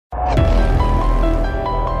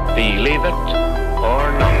Believe it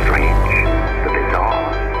or not. Strange, the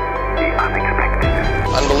bizarre, the unexpected.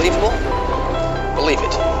 Unbelievable? Believe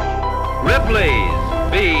it. Ripley's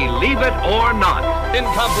Believe It or Not.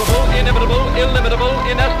 Incomparable, inimitable, illimitable,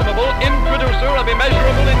 inestimable, introducer of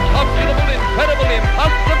immeasurable, incalculable, incredible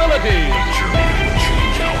impossibilities. Journey to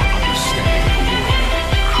change our understanding of the world.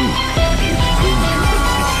 Truth is stranger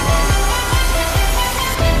than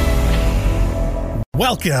fiction.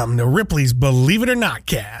 Welcome to Ripley's Believe It or Not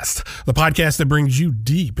cast, the podcast that brings you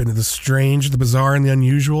deep into the strange, the bizarre, and the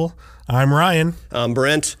unusual. I'm Ryan. I'm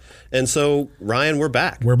Brent. And so, Ryan, we're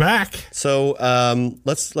back. We're back. So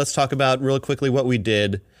let's talk about real quickly what we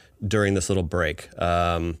did during this little break.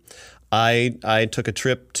 I took a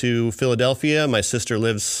trip to Philadelphia. My sister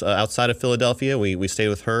lives outside of Philadelphia. We stayed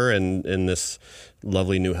with her in this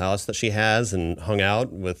lovely new house that she has and hung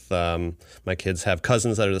out with my kids have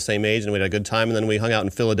cousins that are the same age, and we had a good time. And then we hung out in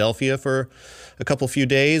Philadelphia for a few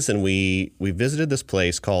days, and we visited this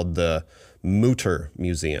place called the Mutter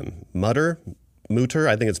Museum. Mutter,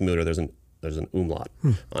 I think it's Mutter. There's an umlaut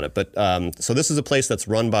on it. But so this is a place that's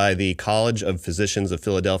run by the College of Physicians of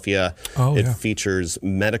Philadelphia. It features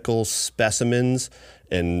medical specimens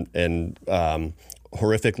and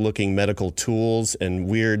horrific looking medical tools and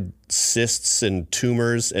weird cysts and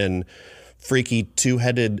tumors and freaky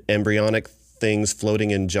two-headed embryonic things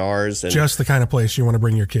floating in jars. And Just the kind of place you want to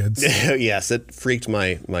bring your kids. yes, it freaked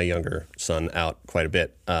my younger son out quite a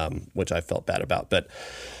bit, which I felt bad about. But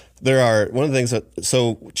there are one of the things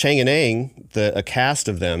so Chang and Eng, a cast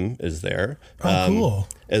of them is there. Cool.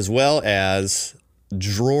 As well as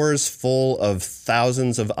drawers full of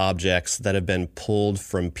thousands of objects that have been pulled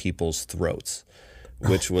from people's throats,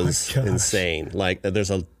 which was insane. Like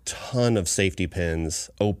there's a ton of safety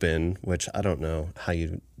pins open, which I don't know how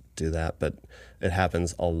you do that, but it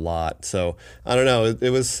happens a lot. So I don't know.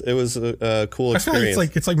 It was a cool experience. I feel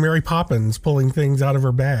like it's like Mary Poppins pulling things out of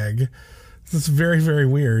her bag. It's very, very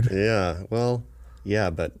weird. Yeah. Well, yeah,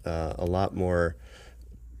 but a lot more.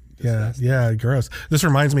 Yeah, gross. This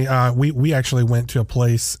reminds me, we actually went to a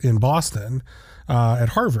place in Boston at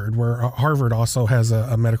Harvard, where Harvard also has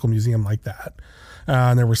a medical museum like that.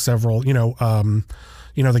 And there were several,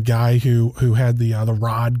 the guy who had the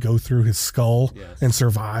rod go through his skull and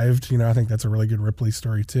survived. I think that's a really good Ripley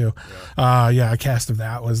story too. A cast of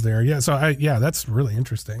that was there. Yeah, so that's really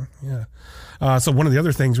interesting. Yeah. So one of the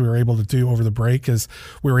other things we were able to do over the break is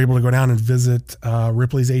we were able to go down and visit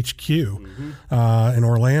Ripley's HQ in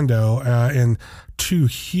Orlando, and two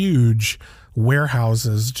huge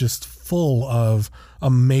warehouses just full of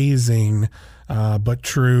amazing but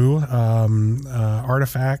true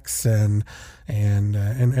artifacts and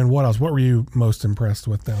what else? What were you most impressed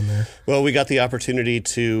with down there? Well, we got the opportunity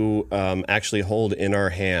to actually hold in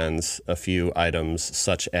our hands a few items,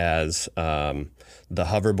 such as the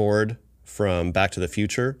hoverboard from Back to the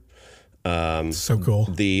Future. So cool.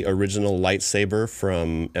 The original lightsaber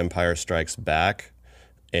from Empire Strikes Back,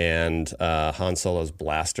 and Han Solo's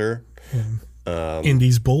blaster.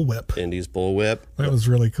 Indy's bullwhip. That was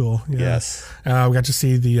really cool. Yeah. Yes. We got to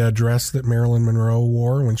see the dress that Marilyn Monroe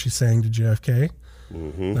wore when she sang to JFK.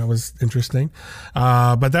 Mm-hmm. That was interesting.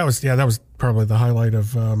 But that was probably the highlight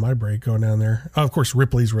of my break going down there. Of course,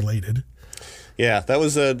 Ripley's related. Yeah, that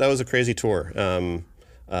was a crazy tour.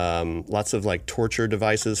 Lots of like torture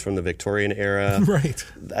devices from the Victorian era. Right.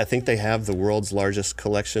 I think they have the world's largest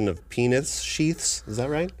collection of penis sheaths. Is that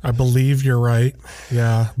right? I believe you're right.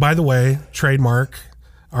 Yeah. By the way, trademark,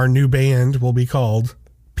 our new band will be called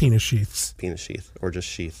Penis Sheaths. Penis sheath, or just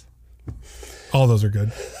sheath. All those are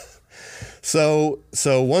good. So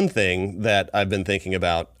one thing that I've been thinking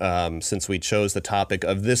about since we chose the topic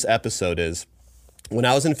of this episode is, when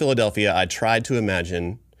I was in Philadelphia, I tried to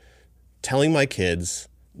imagine telling my kids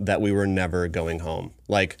that we were never going home.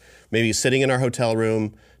 Like maybe sitting in our hotel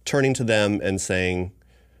room, turning to them and saying,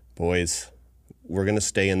 boys, we're going to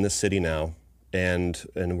stay in this city now, and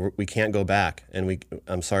we can't go back. And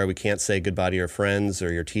I'm sorry, we can't say goodbye to your friends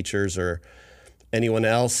or your teachers or anyone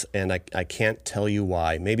else, and I can't tell you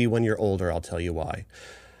why. Maybe when you're older, I'll tell you why.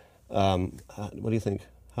 What do you think?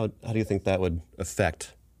 How do you think that would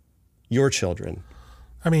affect your children?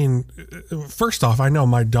 I mean, first off, I know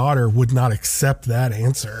my daughter would not accept that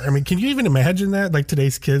answer. I mean, can you even imagine that? Like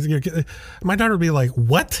today's kids, my daughter would be like,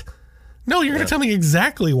 what? No, you're going to tell me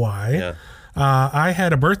exactly why. I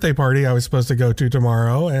had a birthday party I was supposed to go to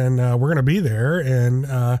tomorrow, and we're going to be there.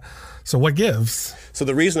 And so what gives? So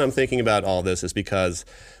the reason I'm thinking about all this is because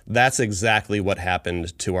that's exactly what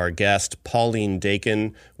happened to our guest, Pauline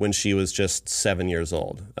Dakin, when she was just 7 years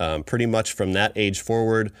old. Pretty much from that age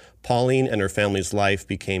forward, Pauline and her family's life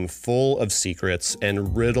became full of secrets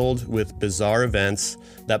and riddled with bizarre events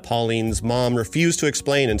that Pauline's mom refused to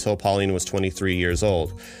explain until Pauline was 23 years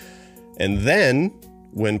old. And then,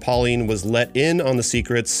 when Pauline was let in on the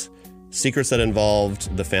secrets that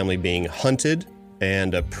involved the family being hunted,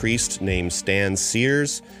 and a priest named Stan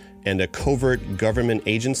Sears, and a covert government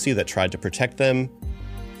agency that tried to protect them,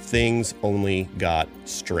 things only got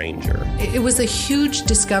stranger. It was a huge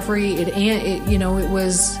discovery. It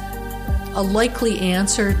was a likely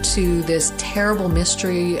answer to this terrible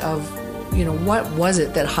mystery of, what was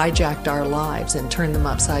it that hijacked our lives and turned them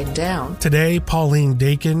upside down? Today, Pauline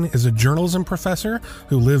Dakin is a journalism professor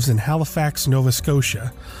who lives in Halifax, Nova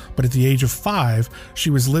Scotia. But at the age of 5, she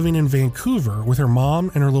was living in Vancouver with her mom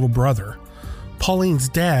and her little brother. Pauline's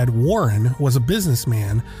dad, Warren, was a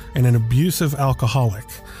businessman and an abusive alcoholic,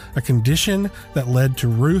 a condition that led to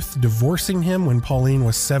Ruth divorcing him when Pauline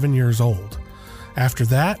was 7 years old. After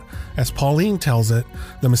that, as Pauline tells it,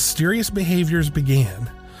 the mysterious behaviors began.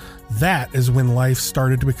 That is when life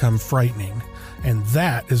started to become frightening, and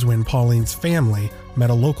that is when Pauline's family met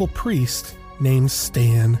a local priest named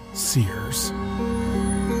Stan Sears.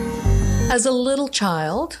 As a little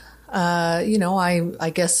child,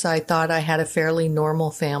 I guess I thought I had a fairly normal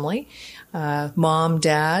family. Mom,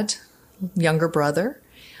 dad, younger brother.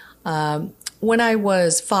 When I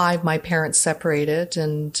was 5, my parents separated,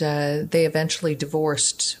 and they eventually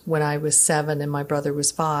divorced when I was 7 and my brother was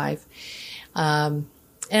 5.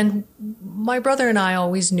 And my brother and I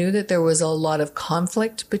always knew that there was a lot of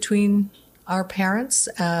conflict between our parents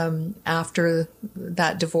after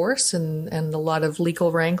that divorce and a lot of legal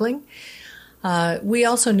wrangling. We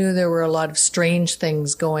also knew there were a lot of strange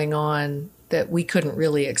things going on that we couldn't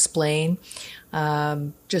really explain. A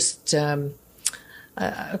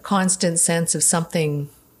constant sense of something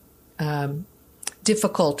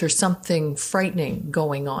difficult or something frightening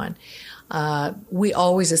going on. We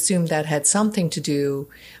always assumed that had something to do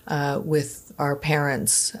with our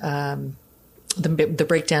parents, the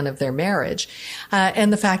breakdown of their marriage,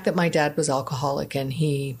 and the fact that my dad was alcoholic, and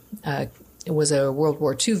he was a World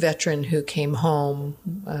War II veteran who came home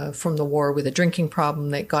from the war with a drinking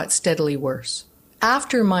problem that got steadily worse.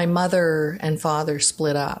 After my mother and father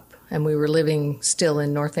split up, and we were living still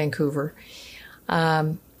in North Vancouver,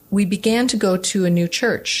 we began to go to a new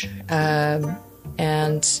church.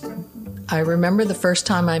 And I remember the first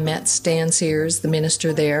time I met Stan Sears, the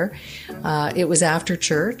minister there. It was after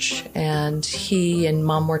church, and he and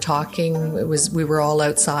Mom were talking. We were all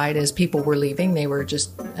outside as people were leaving. They were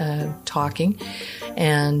just talking,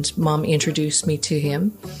 and Mom introduced me to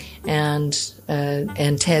him, and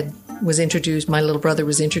Ted was introduced. My little brother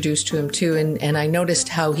was introduced to him too, and I noticed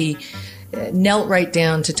how he knelt right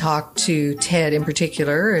down to talk to Ted in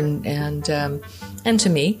particular, and to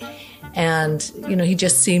me. And, he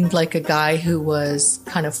just seemed like a guy who was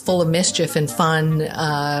kind of full of mischief and fun,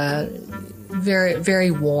 very,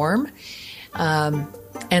 very warm. And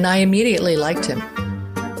I immediately liked him.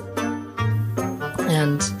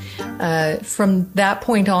 And from that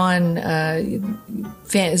point on,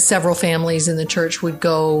 several families in the church would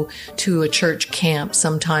go to a church camp,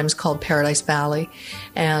 sometimes called Paradise Valley.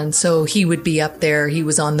 And so he would be up there. He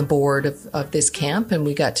was on the board of this camp, and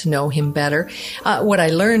we got to know him better. What I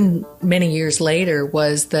learned many years later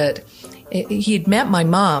was that he had met my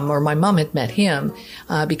mom, or my mom had met him,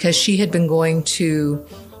 because she had been going to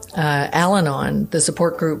Al-Anon, the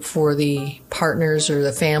support group for the partners or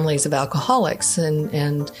the families of alcoholics.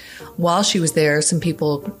 And while she was there, some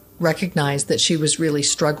people recognized that she was really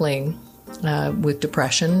struggling with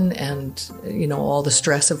depression and, all the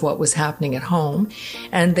stress of what was happening at home.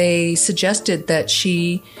 And they suggested that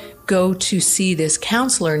she go to see this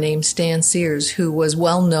counselor named Stan Sears, who was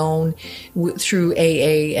well known through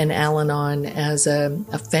AA and Al-Anon as a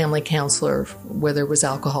family counselor where there was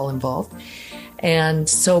alcohol involved. And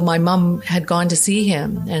so my mom had gone to see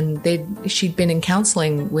him, and she'd been in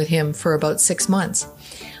counseling with him for about 6 months.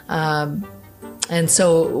 And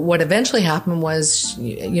so what eventually happened was,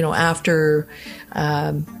 after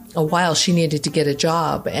a while, she needed to get a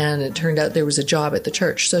job, and it turned out there was a job at the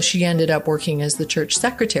church. So she ended up working as the church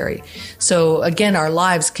secretary. So again, our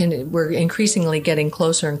lives were increasingly getting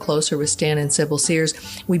closer and closer with Stan and Sybil Sears.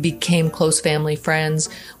 We became close family friends.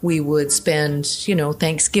 We would spend,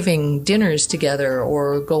 Thanksgiving dinners together,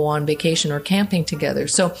 or go on vacation or camping together.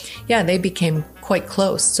 So yeah, they became quite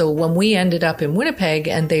close. So when we ended up in Winnipeg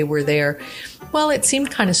and they were there, well, it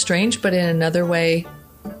seemed kind of strange, but in another way,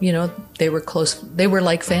 they were close. They were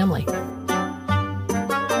like family.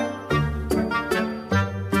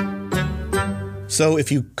 So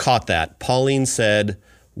if you caught that, Pauline said,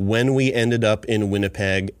 when we ended up in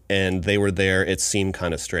Winnipeg and they were there, it seemed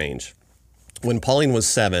kind of strange. When Pauline was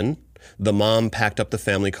 7, the mom packed up the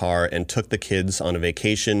family car and took the kids on a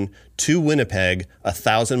vacation to Winnipeg,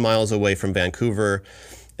 1,000 miles away from Vancouver.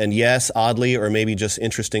 And yes, oddly, or maybe just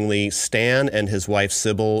interestingly, Stan and his wife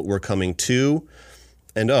Sybil were coming too.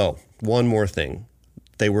 And one more thing.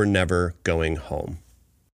 They were never going home.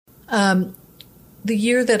 The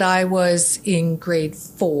year that I was in grade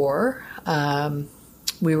 4,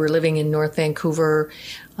 we were living in North Vancouver.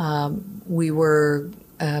 We were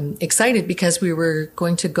excited because we were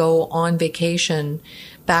going to go on vacation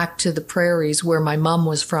back to the prairies where my mom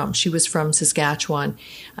was from. She was from Saskatchewan.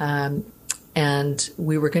 And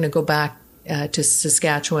we were going to go back to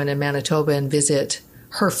Saskatchewan and Manitoba and visit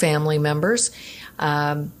her family members.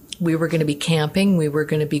 We were going to be camping. We were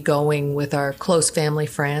going to be going with our close family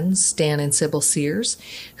friends, Stan and Sybil Sears,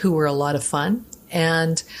 who were a lot of fun.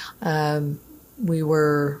 And we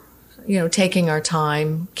were, taking our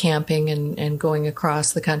time camping and going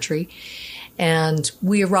across the country. And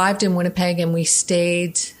we arrived in Winnipeg and we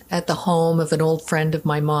stayed at the home of an old friend of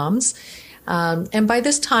my mom's. And by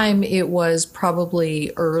this time, it was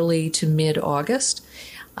probably early to mid-August.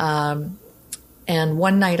 And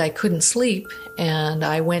one night I couldn't sleep, and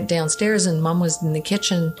I went downstairs, and Mom was in the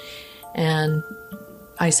kitchen, and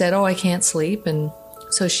I said, I can't sleep. And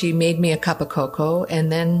so she made me a cup of cocoa,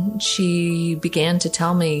 and then she began to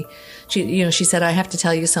tell me, she said, I have to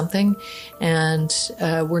tell you something, and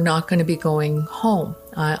we're not going to be going home.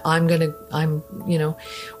 We're going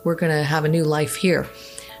to have a new life here.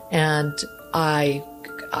 And I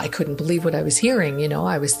couldn't believe what I was hearing.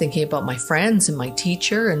 I was thinking about my friends and my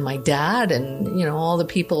teacher and my dad and, all the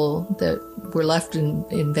people that were left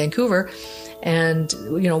in Vancouver. And,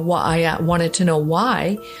 I wanted to know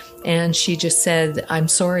why. And she just said, I'm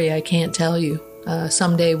sorry, I can't tell you.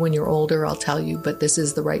 Someday when you're older, I'll tell you, but this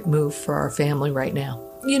is the right move for our family right now.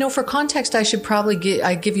 For context, I should probably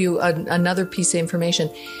give you another piece of information.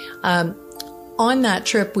 On that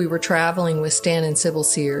trip, we were traveling with Stan and Sybil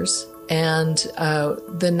Sears, and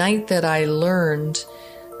the night that I learned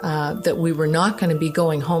that we were not going to be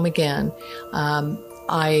going home again,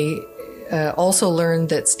 I also learned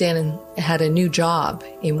that Stan had a new job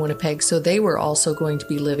in Winnipeg, so they were also going to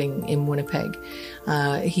be living in Winnipeg.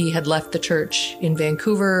 He had left the church in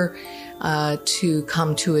Vancouver to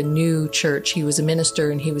come to a new church. He was a minister,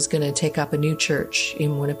 and he was going to take up a new church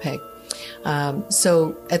in Winnipeg.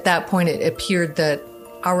 So at that point, it appeared that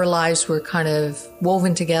our lives were kind of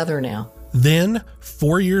woven together now. Then,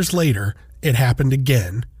 4 years later, it happened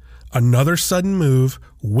again. Another sudden move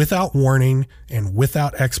without warning and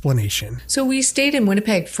without explanation. So we stayed in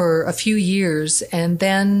Winnipeg for a few years, and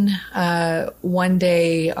then one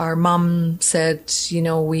day our mom said,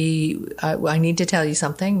 I need to tell you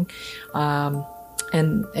something.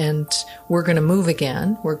 And we're going to move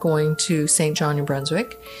again. We're going to St. John, New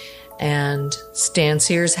Brunswick. And Stan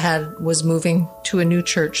Sears was moving to a new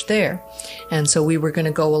church there. And so we were going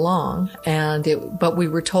to go along. But we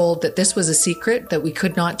were told that this was a secret, that we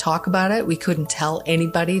could not talk about it. We couldn't tell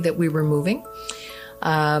anybody that we were moving.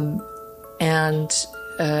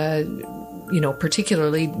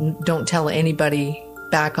 Particularly don't tell anybody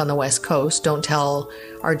back on the West Coast. Don't tell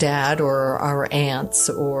our dad or our aunts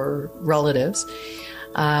or relatives.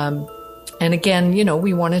 And again,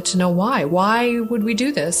 we wanted to know why. Why would we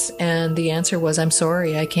do this? And the answer was, I'm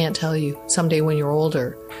sorry, I can't tell you. Someday when you're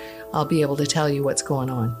older, I'll be able to tell you what's going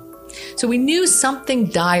on. So we knew something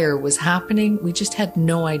dire was happening. We just had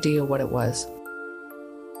no idea what it was.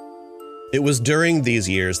 It was during these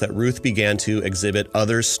years that Ruth began to exhibit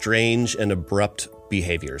other strange and abrupt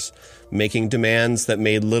behaviors, making demands that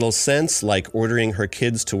made little sense, like ordering her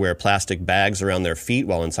kids to wear plastic bags around their feet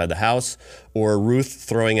while inside the house, or Ruth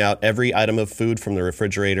throwing out every item of food from the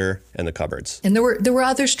refrigerator and the cupboards. And there were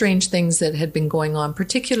other strange things that had been going on,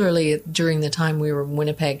 particularly during the time we were in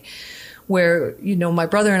Winnipeg, where, my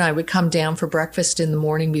brother and I would come down for breakfast in the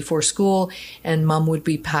morning before school, and Mom would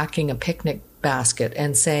be packing a picnic basket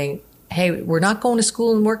and saying, hey, we're not going to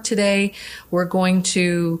school and work today. We're going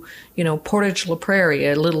to, Portage La Prairie,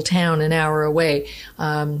 a little town an hour away,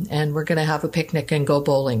 and we're going to have a picnic and go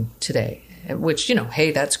bowling today. Which,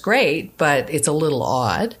 hey, that's great, but it's a little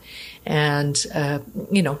odd. And,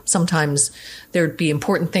 sometimes there'd be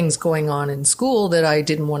important things going on in school that I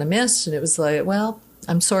didn't want to miss. And it was like, well,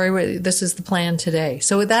 I'm sorry, this is the plan today.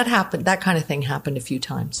 So that happened. That kind of thing happened a few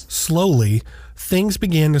times. Slowly, things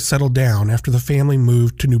began to settle down after the family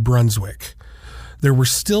moved to New Brunswick. There were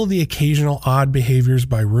still the occasional odd behaviors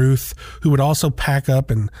by Ruth, who would also pack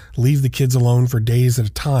up and leave the kids alone for days at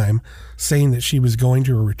a time, saying that she was going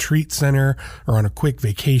to a retreat center or on a quick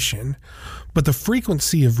vacation. But the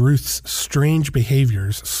frequency of Ruth's strange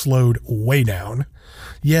behaviors slowed way down.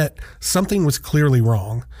 Yet, something was clearly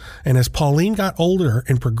wrong, and as Pauline got older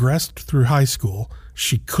and progressed through high school,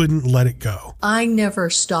 she couldn't let it go. I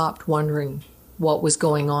never stopped wondering what was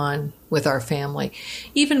going on with our family.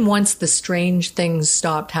 Even once the strange things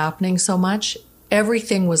stopped happening so much,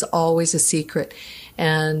 everything was always a secret.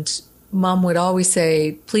 And Mom would always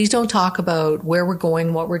say, please don't talk about where we're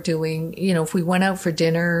going, what we're doing. If we went out for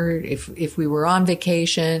dinner, if we were on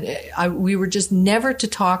vacation, we were just never to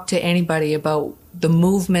talk to anybody about the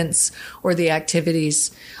movements or the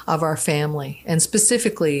activities of our family, and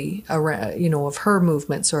specifically, of her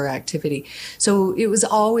movements or activity. So it was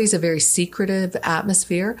always a very secretive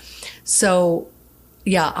atmosphere. So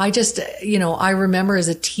yeah, I remember as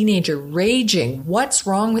a teenager raging, what's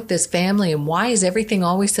wrong with this family and why is everything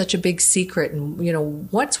always such a big secret?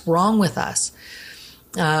 And, what's wrong with us?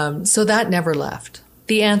 So that never left.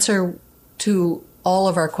 The answer to all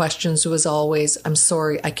of our questions was always, I'm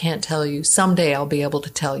sorry, I can't tell you. Someday I'll be able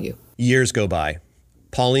to tell you. Years go by.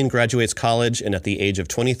 Pauline graduates college and at the age of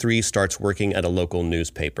 23 starts working at a local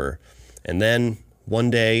newspaper. And then,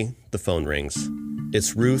 one day, the phone rings.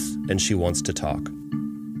 It's Ruth, and she wants to talk.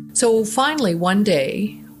 So finally, one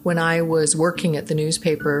day, when I was working at the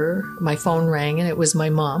newspaper, my phone rang, and it was my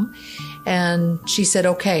mom. And she said,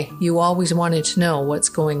 okay, you always wanted to know what's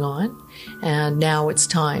going on, and now it's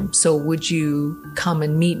time. So would you come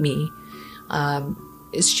and meet me?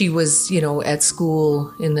 She was, at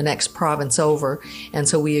school in the next province over. And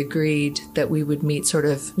so we agreed that we would meet sort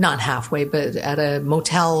of not halfway, but at a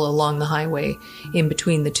motel along the highway in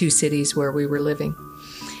between the two cities where we were living.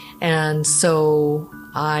 And so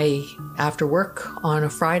I, after work on a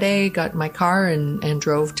Friday, got in my car and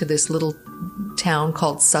drove to this little town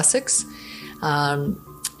called Sussex.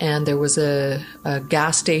 And there was a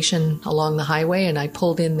gas station along the highway, and I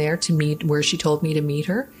pulled in there to meet where she told me to meet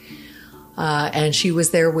her. And she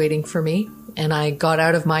was there waiting for me. And I got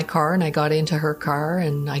out of my car and I got into her car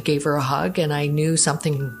and I gave her a hug, and I knew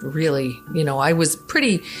something really, I was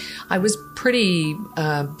pretty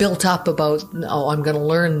built up about, I'm going to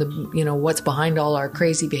learn what's behind all our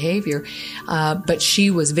crazy behavior. But she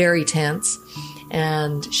was very tense,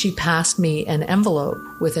 and she passed me an envelope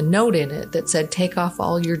with a note in it that said, take off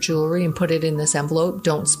all your jewelry and put it in this envelope.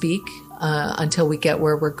 Don't speak until we get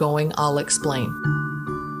where we're going. I'll explain.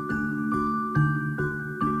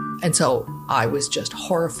 And so I was just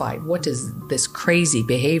horrified. What does this crazy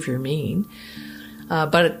behavior mean?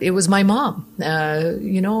 But it was my mom,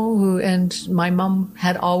 and my mom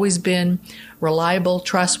had always been reliable,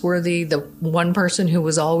 trustworthy, the one person who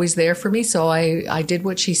was always there for me. So I did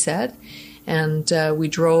what she said, and we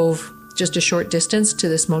drove just a short distance to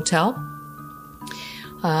this motel.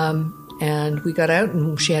 And we got out,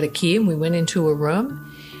 and she had a key, and we went into a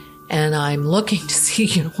room, and I'm looking to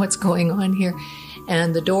see, what's going on here.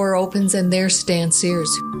 And the door opens, and there's Stan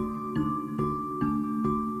Sears.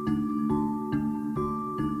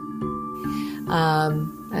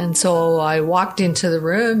 And so I walked into the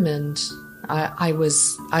room, and I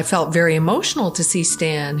felt very emotional to see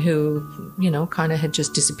Stan, who, kind of had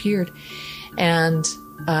just disappeared. And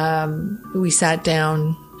we sat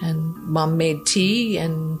down, and Mom made tea,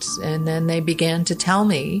 and then they began to tell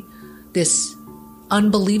me this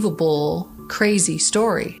unbelievable, crazy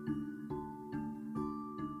story.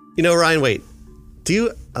 Ryan, wait. Do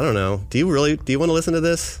you want to listen to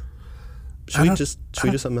this? Should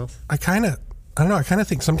we do something else? I kind of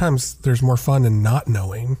think sometimes there's more fun in not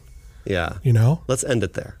knowing. Yeah. Let's end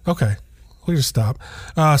it there. Okay. We'll just stop.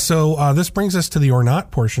 So this brings us to the or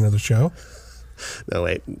not portion of the show. No,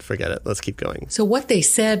 wait, forget it. Let's keep going. So what they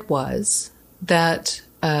said was that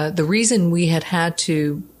the reason we had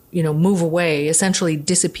to move away, essentially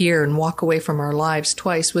disappear and walk away from our lives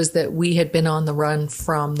twice, was that we had been on the run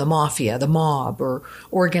from the mafia, the mob, or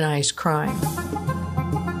organized crime.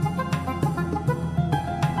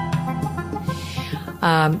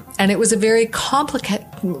 And it was a very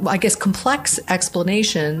complicated I guess, complex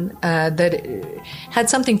explanation that had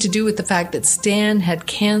something to do with the fact that Stan had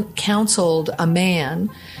counseled a man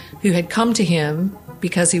who had come to him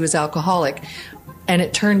because he was alcoholic. And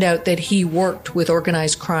it turned out that he worked with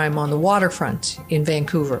organized crime on the waterfront in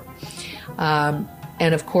Vancouver. And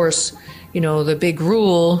of course, the big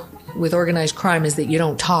rule with organized crime is that you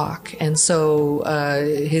don't talk. And so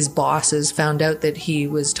his bosses found out that he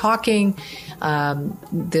was talking.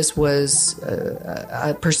 This was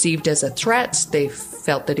perceived as a threat. They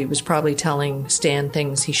felt that he was probably telling Stan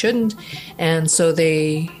things he shouldn't. And so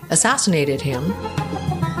they assassinated him.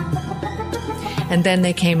 And then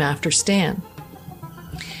they came after Stan.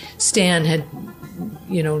 Stan had,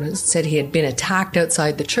 said he had been attacked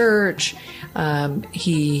outside the church. There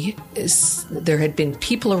had been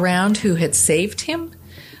people around who had saved him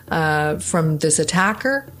from this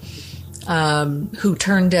attacker, who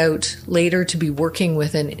turned out later to be working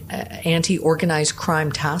with an anti-organized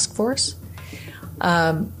crime task force.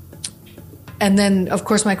 And then, of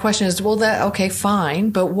course, my question is, well, okay,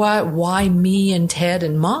 fine, but why me and Ted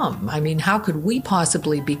and Mom? I mean, how could we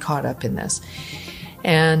possibly be caught up in this?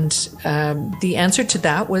 And the answer to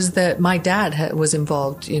that was that my dad was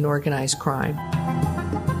involved in organized crime.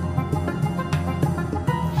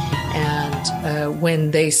 And when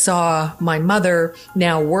they saw my mother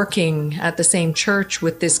now working at the same church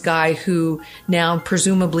with this guy who now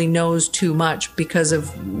presumably knows too much because of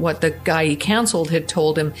what the guy he counseled had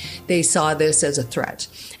told him, they saw this as a threat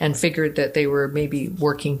and figured that they were maybe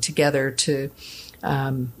working together to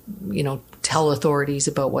tell authorities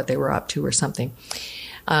about what they were up to or something.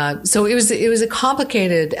 So it was a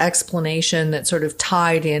complicated explanation that sort of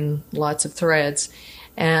tied in lots of threads,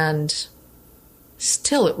 and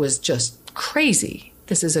still it was just crazy.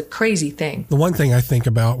 This is a crazy thing. The one thing I think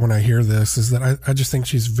about when I hear this is that I just think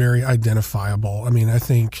she's very identifiable. I mean, I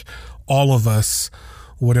think all of us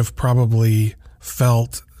would have probably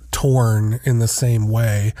felt torn in the same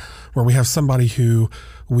way, where we have somebody who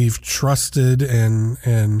we've trusted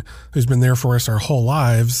and who's been there for us our whole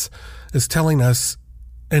lives is telling us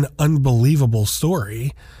an unbelievable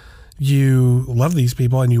story. You love these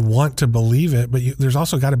people and you want to believe it, but there's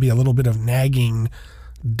also got to be a little bit of nagging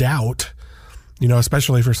doubt,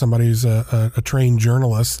 especially for somebody who's a trained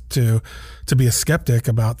journalist to be a skeptic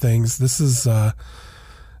about things. This is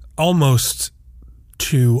almost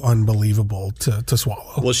too unbelievable to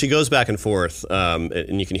swallow. Well, she goes back and forth,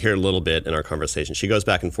 and you can hear a little bit in our conversation. She goes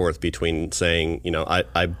back and forth between saying,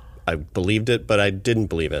 I believed it, but I didn't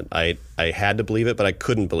believe it. I had to believe it, but I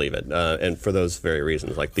couldn't believe it. And for those very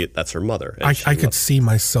reasons, that's her mother. I could see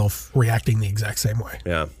myself reacting the exact same way.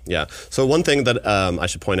 Yeah. So one thing that I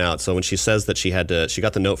should point out, so when she says that she got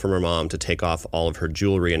the note from her mom to take off all of her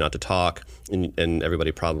jewelry and not to talk, and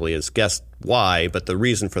everybody probably has guessed why, but the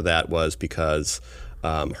reason for that was because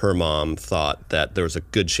her mom thought that there was a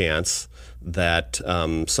good chance that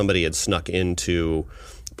somebody had snuck into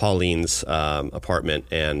Pauline's apartment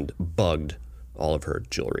and bugged all of her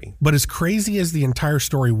jewelry. But as crazy as the entire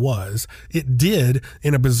story was, it did,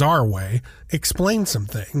 in a bizarre way, explain some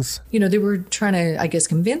things. They were trying to, I guess,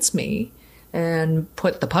 convince me and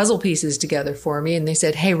put the puzzle pieces together for me. And they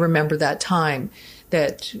said, hey, remember that time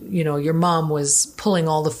that, your mom was pulling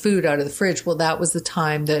all the food out of the fridge? Well, that was the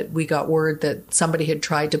time that we got word that somebody had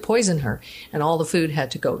tried to poison her and all the food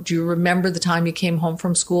had to go. Do you remember the time you came home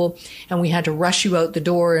from school and we had to rush you out the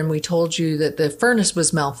door and we told you that the furnace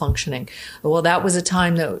was malfunctioning? Well, that was a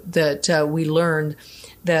time that we learned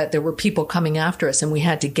that there were people coming after us and we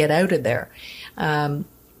had to get out of there. And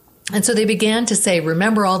so they began to say,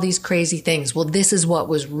 remember all these crazy things. Well, this is what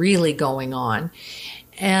was really going on.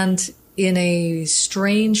 And in a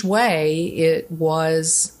strange way, it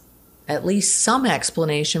was at least some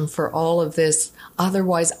explanation for all of this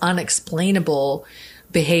otherwise unexplainable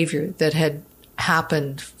behavior that had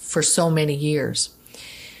happened for so many years.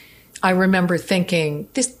 I remember thinking,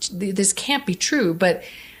 this can't be true, but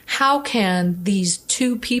how can these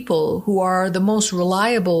two people who are the most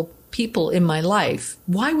reliable people in my life,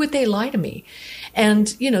 why would they lie to me? And,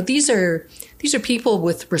 these are people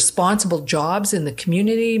with responsible jobs in the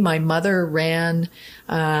community. My mother ran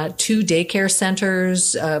 2 daycare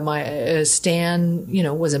centers.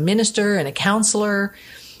 Stan, was a minister and a counselor.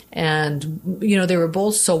 And, they were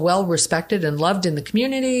both so well respected and loved in the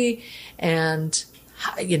community. And,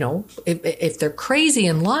 if they're crazy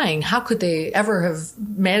and lying, how could they ever have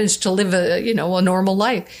managed to live a normal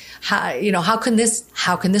life? How can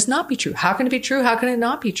this not be true? How can it be true? How can it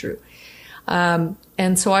not be true?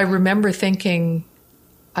 And so I remember thinking,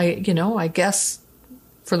 I guess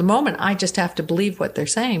for the moment, I just have to believe what they're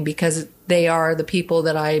saying because they are the people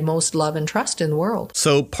that I most love and trust in the world.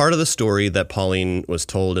 So part of the story that Pauline was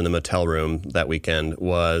told in the motel room that weekend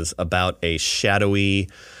was about a shadowy,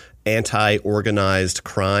 anti-organized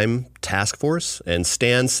crime task force. And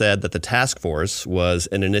Stan said that the task force was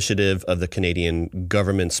an initiative of the Canadian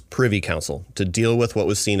government's Privy Council to deal with what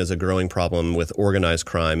was seen as a growing problem with organized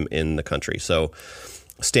crime in the country. So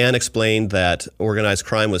Stan explained that organized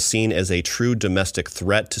crime was seen as a true domestic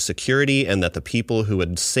threat to security, and that the people who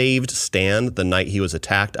had saved Stan the night he was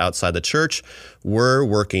attacked outside the church were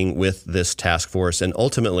working with this task force, and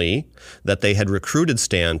ultimately that they had recruited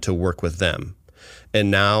Stan to work with them.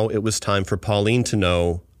 And now it was time for Pauline to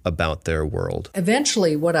know about their world.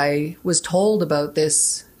 Eventually, what I was told about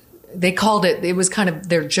this, they called it was kind of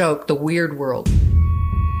their joke, the weird world.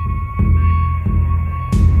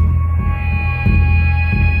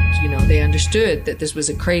 You know, they understood that this was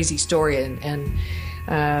a crazy story, and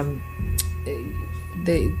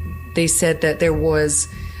they said that there was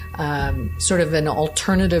sort of an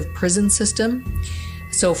alternative prison system.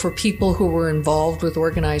 So for people who were involved with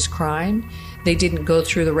organized crime, they didn't go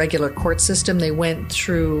through the regular court system. They went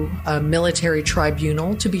through a military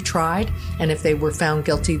tribunal to be tried. And if they were found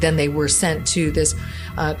guilty, then they were sent to this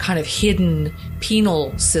kind of hidden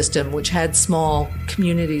penal system, which had small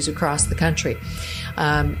communities across the country.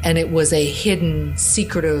 And it was a hidden,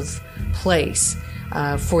 secretive place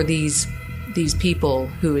for these people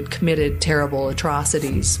who had committed terrible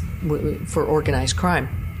atrocities for organized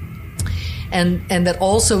crime. And that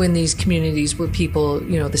also in these communities were people,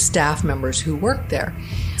 you know, the staff members who worked there.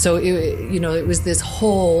 So, it was this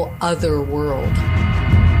whole other world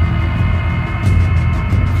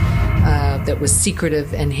that was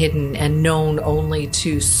secretive and hidden and known only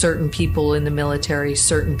to certain people in the military,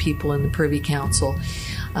 certain people in the Privy Council,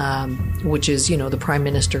 which is, you know, the Prime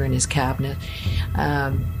Minister and his cabinet.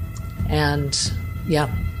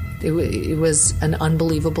 It was an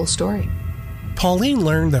unbelievable story. Pauline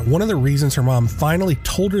learned that one of the reasons her mom finally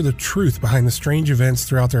told her the truth behind the strange events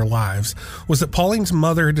throughout their lives was that Pauline's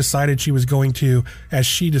mother had decided she was going to, as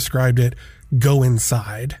she described it, go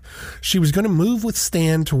inside. She was going to move with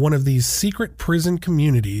Stan to one of these secret prison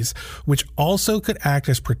communities, which also could act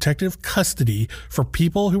as protective custody for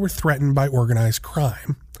people who were threatened by organized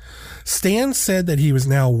crime. Stan said that he was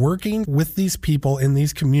now working with these people in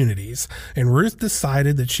these communities, and Ruth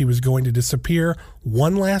decided that she was going to disappear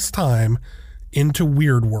one last time into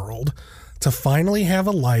Weird World to finally have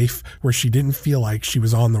a life where she didn't feel like she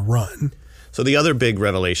was on the run. So the other big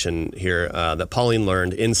revelation here that Pauline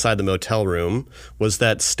learned inside the motel room was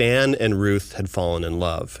that Stan and Ruth had fallen in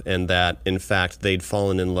love, and that, in fact, they'd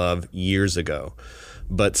fallen in love years ago.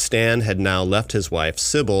 But Stan had now left his wife,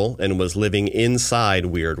 Sybil, and was living inside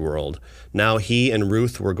Weird World. Now he and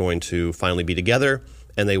Ruth were going to finally be together,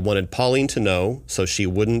 and they wanted Pauline to know so she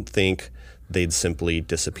wouldn't think they'd simply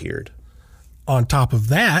disappeared. On top of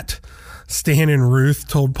that, Stan and Ruth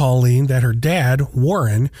told Pauline that her dad,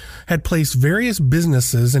 Warren, had placed various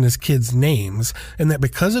businesses in his kids' names, and that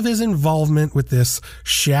because of his involvement with this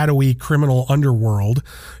shadowy criminal underworld,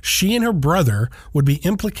 she and her brother would be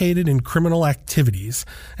implicated in criminal activities,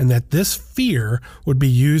 and that this fear would be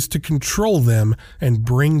used to control them and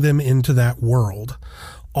bring them into that world.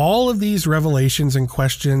 All of these revelations and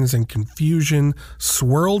questions and confusion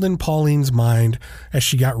swirled in Pauline's mind as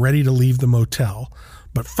she got ready to leave the motel.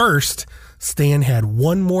 But first, Stan had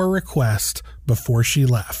one more request before she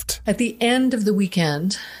left. At the end of the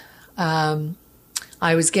weekend, I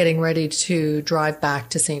was getting ready to drive back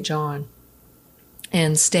to St. John.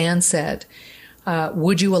 And Stan said,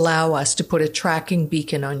 would you allow us to put a tracking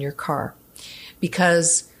beacon on your car?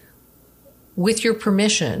 Because with your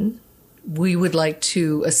permission, we would like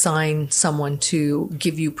to assign someone to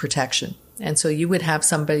give you protection. And so you would have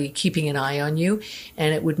somebody keeping an eye on you,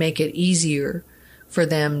 and it would make it easier for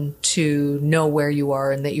them to know where you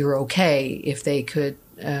are and that you're okay if they could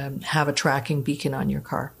have a tracking beacon on your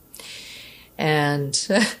car. And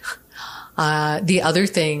the other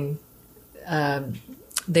thing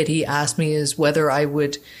that he asked me is whether I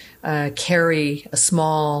would carry a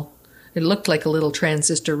small, it looked like a little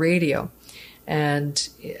transistor radio. And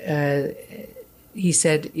he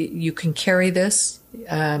said, you can carry this.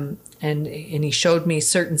 And he showed me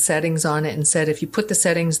certain settings on it and said, if you put the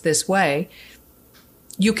settings this way,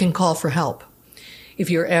 you can call for help. If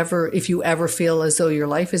you ever feel as though your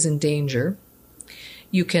life is in danger,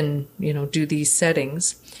 you can, do these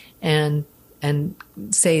settings and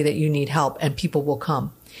say that you need help, and people will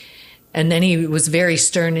come. And then he was very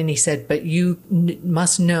stern and he said, but you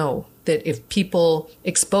must know that if people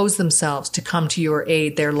expose themselves to come to your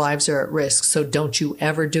aid, their lives are at risk. So don't you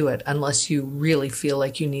ever do it unless you really feel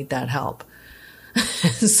like you need that help.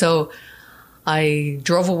 So I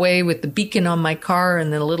drove away with the beacon on my car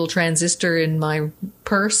and then a little transistor in my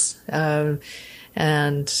purse. And,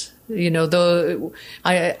 though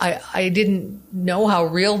I didn't know how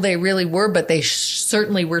real they really were, but they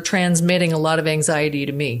certainly were transmitting a lot of anxiety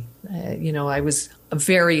to me. I was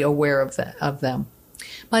very aware of them.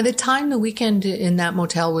 By the time the weekend in that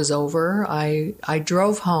motel was over, I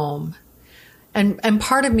drove home, and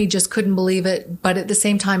part of me just couldn't believe it. But at the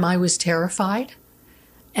same time, I was terrified,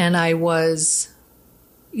 and I was,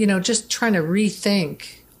 just trying to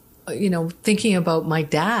rethink, thinking about my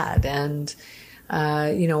dad and,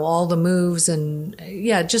 all the moves and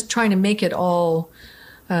just trying to make it all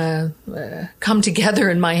come together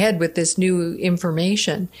in my head with this new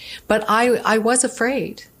information. But I was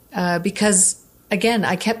afraid because, again,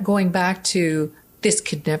 I kept going back to this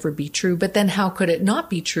could never be true. But then how could it not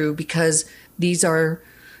be true? Because these are,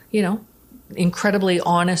 incredibly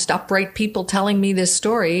honest, upright people telling me this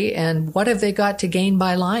story. And what have they got to gain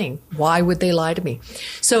by lying? Why would they lie to me?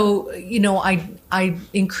 So, I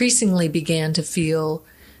increasingly began to feel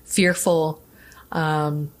fearful.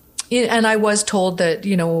 And I was told that,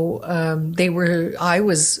 I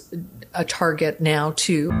was a target now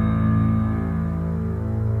too,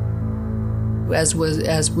 as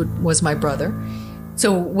was my brother.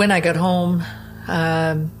 So when I got home,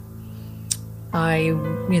 I,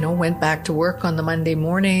 went back to work on the Monday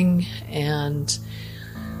morning and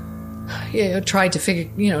tried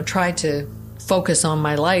to focus on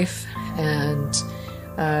my life, and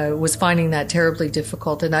was finding that terribly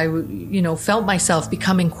difficult. And I, felt myself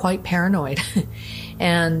becoming quite paranoid.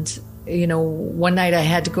 And, one night I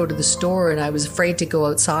had to go to the store and I was afraid to go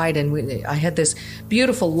outside. And I had this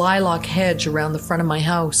beautiful lilac hedge around the front of my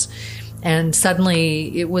house. And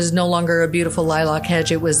suddenly it was no longer a beautiful lilac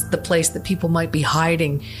hedge. It was the place that people might be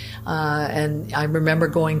hiding. And I remember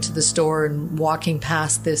going to the store and walking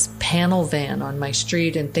past this panel van on my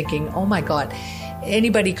street and thinking, oh my God,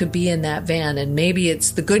 anybody could be in that van. And maybe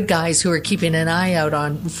it's the good guys who are keeping an eye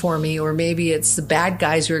out for me, or maybe it's the bad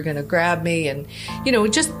guys who are going to grab me. And,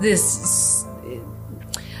 just this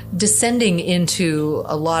descending into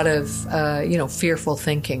a lot of, fearful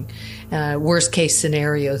thinking. Worst case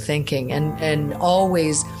scenario thinking, and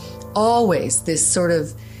always this sort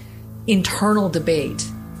of internal debate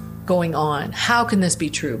going on. How can this be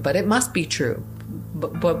true? But it must be true.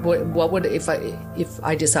 But what would if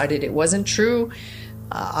I decided it wasn't true?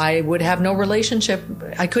 I would have no relationship.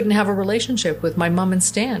 I couldn't have a relationship with my mom and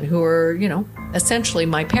Stan, who are essentially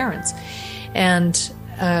my parents. And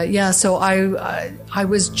so I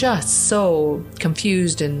was just so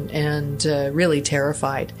confused and really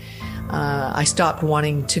terrified. I stopped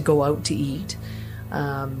wanting to go out to eat,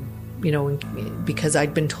 because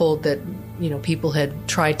I'd been told that, people had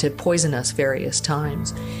tried to poison us various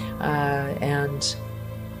times. And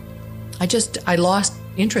I lost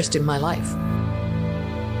interest in my life.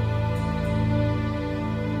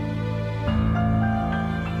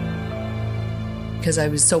 Because I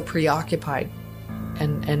was so preoccupied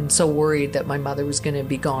and so worried that my mother was going to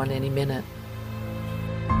be gone any minute.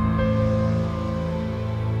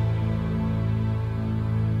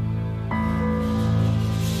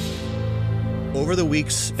 Over the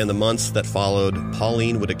weeks and the months that followed,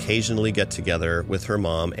 Pauline would occasionally get together with her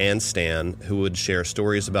mom and Stan, who would share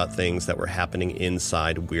stories about things that were happening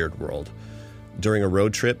inside Weird World. During a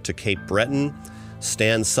road trip to Cape Breton,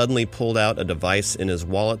 Stan suddenly pulled out a device in his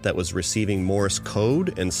wallet that was receiving Morse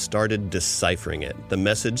code and started deciphering it. The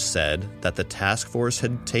message said that the task force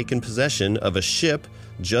had taken possession of a ship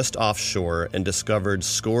just offshore and discovered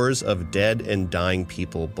scores of dead and dying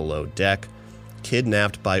people below deck,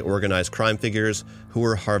 kidnapped by organized crime figures who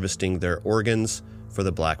were harvesting their organs for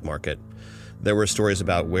the black market. There were stories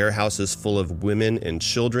about warehouses full of women and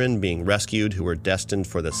children being rescued who were destined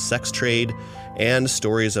for the sex trade, and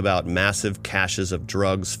stories about massive caches of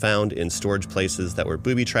drugs found in storage places that were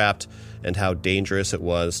booby-trapped and how dangerous it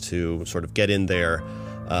was to sort of get in there.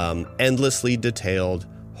 Endlessly detailed,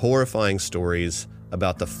 horrifying stories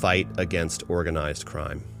about the fight against organized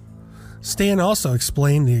crime. Stan also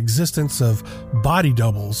explained the existence of body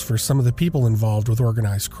doubles for some of the people involved with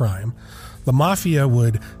organized crime. The mafia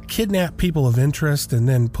would kidnap people of interest and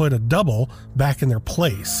then put a double back in their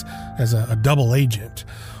place as a double agent.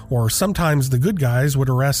 Or sometimes the good guys would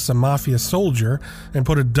arrest some mafia soldier and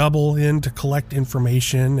put a double in to collect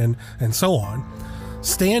information and so on.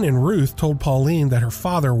 Stan and Ruth told Pauline that her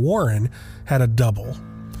father, Warren, had a double.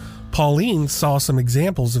 Pauline saw some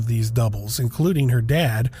examples of these doubles, including her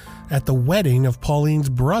dad, at the wedding of Pauline's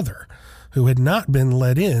brother, who had not been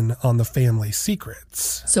let in on the family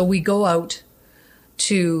secrets. So we go out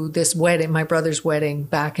to this wedding, my brother's wedding,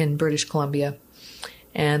 back in British Columbia.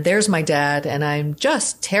 And there's my dad, and I'm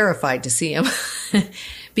just terrified to see him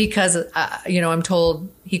because, I'm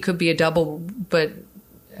told he could be a double, but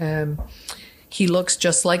he looks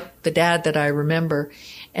just like the dad that I remember.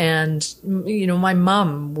 And, my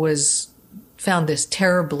mom found this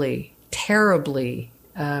terribly, terribly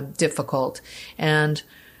difficult. And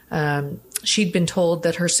she'd been told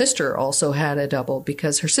that her sister also had a double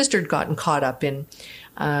because her sister had gotten caught up in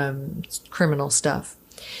criminal stuff.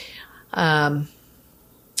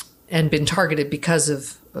 And been targeted because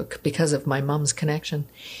of my mom's connection.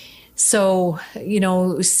 So,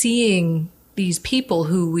 seeing these people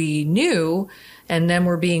who we knew, and then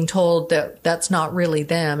we're being told that that's not really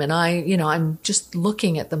them. And I'm just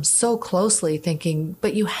looking at them so closely thinking,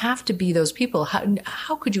 but you have to be those people.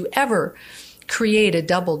 How could you ever create a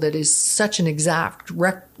double that is such an exact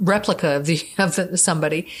replica of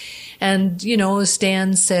somebody? And,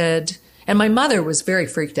 Stan said, and my mother was very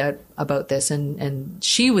freaked out about this, and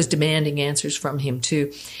she was demanding answers from him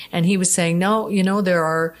too. And he was saying, no, there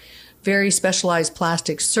are very specialized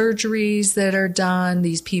plastic surgeries that are done.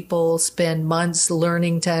 These people spend months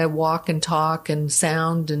learning to walk and talk and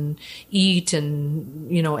sound and eat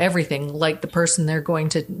and, everything like the person they're going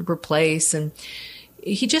to replace. And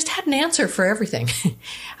he just had an answer for everything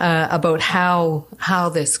about how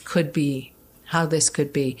this could be,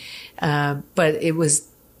 but it was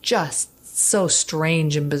just so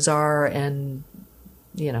strange and bizarre and,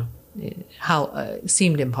 how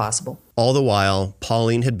seemed impossible. All the while,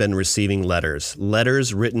 Pauline had been receiving letters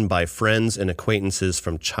written by friends and acquaintances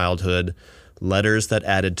from childhood, letters that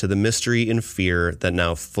added to the mystery and fear that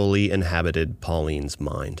now fully inhabited Pauline's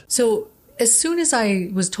mind. So as soon as I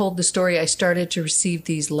was told the story, I started to receive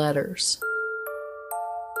these letters.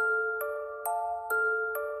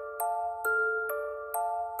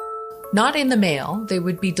 Not in the mail, they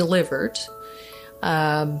would be delivered,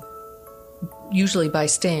 usually by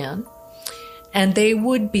Stan, and they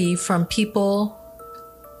would be from people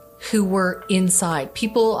who were inside,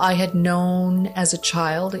 people I had known as a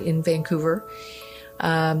child in Vancouver,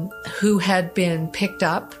 who had been picked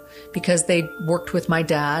up because they worked with my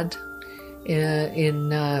dad in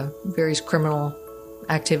various criminal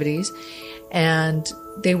activities, and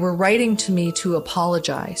they were writing to me to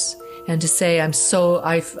apologize and to say,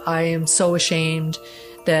 I am so ashamed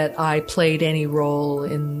that I played any role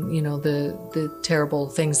in, the terrible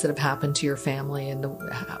things that have happened to your family and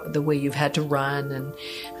the way you've had to run and,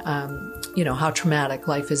 how traumatic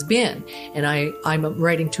life has been. And I'm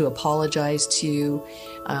writing to apologize to you.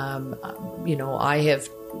 I have,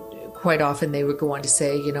 quite often they would go on to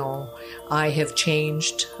say, I have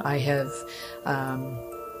changed. I have, I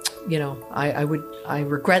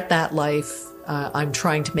regret that life. I'm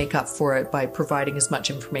trying to make up for it by providing as much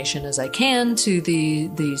information as I can to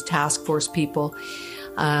these task force people.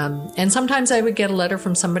 And sometimes I would get a letter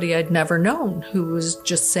from somebody I'd never known who was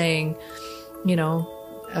just saying,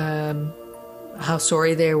 how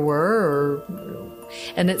sorry they were.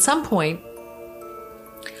 And at some point,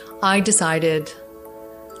 I decided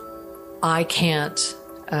I can't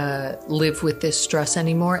live with this stress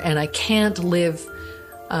anymore, and I can't live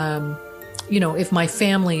if my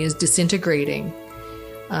family is disintegrating,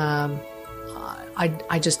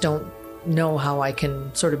 I just don't know how I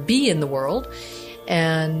can sort of be in the world.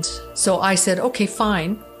 And so I said, okay,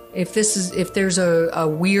 fine. If there's a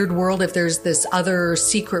weird world, if there's this other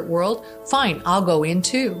secret world, fine, I'll go in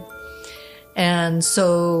too. And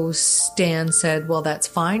so Stan said, well, that's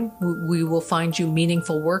fine. We will find you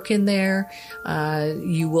meaningful work in there.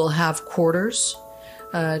 You will have quarters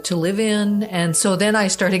to live in. And so then I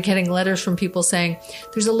started getting letters from people saying,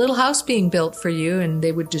 there's a little house being built for you, and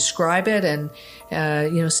they would describe it. And,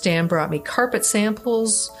 Stan brought me carpet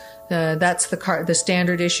samples. That's the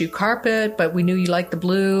standard issue carpet, but we knew you liked the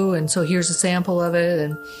blue. And so here's a sample of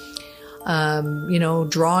it.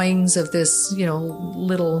 And, drawings of this,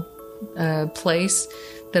 little place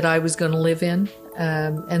that I was going to live in.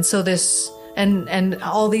 And so this, and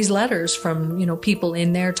all these letters from, people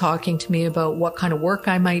in there talking to me about what kind of work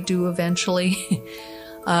I might do eventually.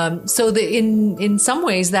 So in some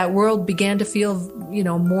ways that world began to feel,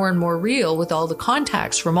 more and more real with all the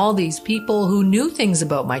contacts from all these people who knew things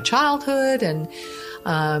about my childhood and,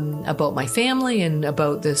 about my family and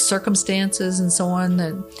about the circumstances and so on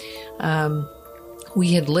that,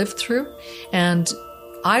 we had lived through. And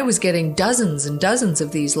I was getting dozens and dozens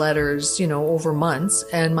of these letters, over months,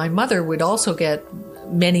 and my mother would also get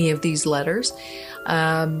many of these letters.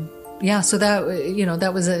 So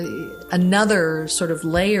that was another sort of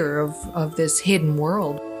layer of this hidden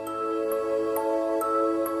world.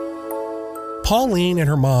 Pauline and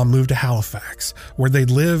her mom moved to Halifax, where they'd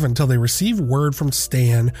live until they received word from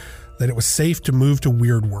Stan that it was safe to move to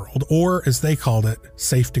Weird World, or as they called it,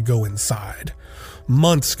 safe to go inside.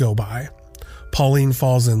 Months go by. Pauline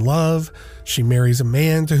falls in love. She marries a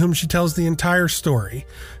man to whom she tells the entire story,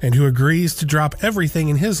 and who agrees to drop everything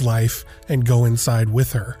in his life and go inside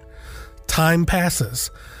with her. Time passes.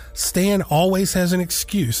 Stan always has an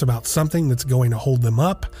excuse about something that's going to hold them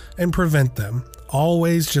up and prevent them,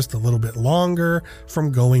 always just a little bit longer,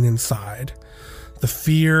 from going inside. The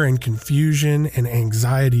fear and confusion and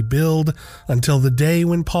anxiety build until the day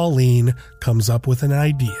when Pauline comes up with an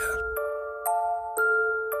idea.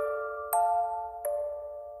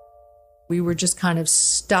 We were just kind of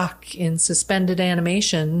stuck in suspended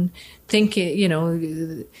animation, thinking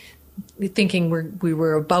we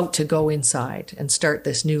were about to go inside and start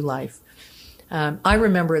this new life. I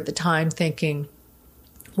remember at the time thinking,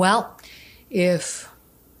 well, if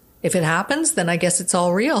it happens, then I guess it's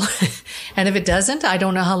all real. And if it doesn't, I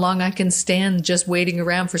don't know how long I can stand just waiting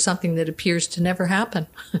around for something that appears to never happen.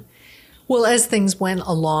 Well, as things went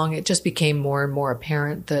along, it just became more and more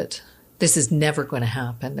apparent that this is never going to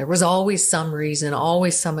happen. There was always some reason,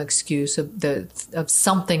 always some excuse of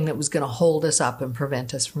something that was going to hold us up and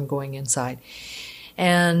prevent us from going inside.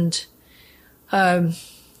 And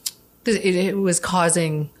it was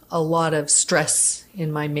causing a lot of stress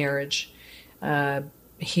in my marriage.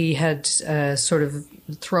 He had sort of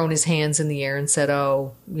thrown his hands in the air and said,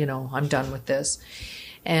 I'm done with this.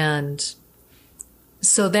 And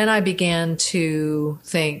so then I began to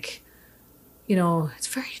think, it's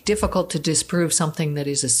very difficult to disprove something that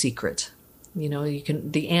is a secret.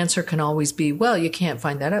 The answer can always be, well, you can't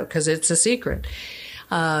find that out because it's a secret.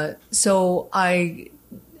 So I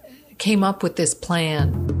came up with this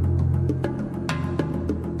plan.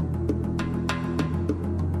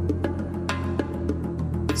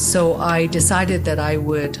 So I decided that I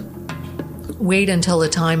would wait until the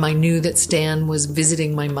time I knew that Stan was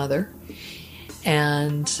visiting my mother.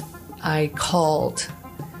 And I called.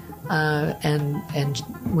 And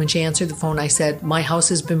when she answered the phone, I said, my house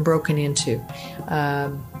has been broken into.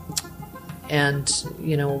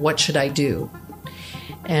 What should I do?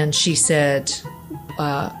 And she said,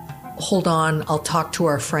 hold on, I'll talk to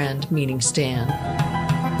our friend, meaning Stan.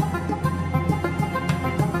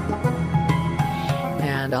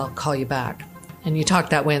 And I'll call you back. And you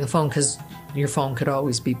talk that way on the phone because your phone could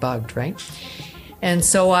always be bugged, right? And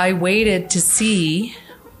so I waited to see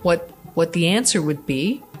what the answer would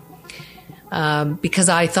be. Because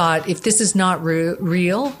I thought, if this is not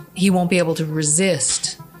real, he won't be able to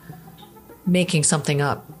resist making something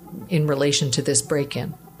up in relation to this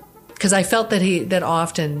break-in. Because I felt that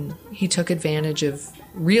often he took advantage of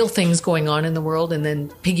real things going on in the world and then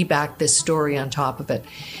piggybacked this story on top of it.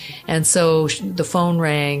 And so the phone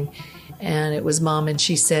rang, and it was Mom, and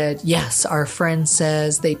she said, yes, our friend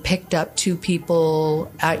says they picked up 2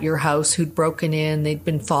 people at your house who'd broken in. They'd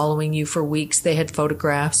been following you for weeks. They had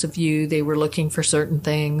photographs of you. They were looking for certain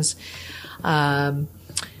things. And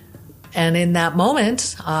in that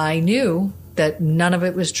moment, I knew that none of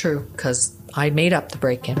it was true because I made up the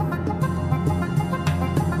break-in.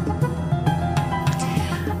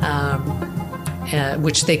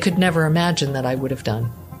 Which they could never imagine that I would have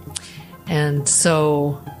done. And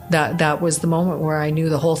so that was the moment where I knew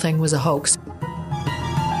the whole thing was a hoax.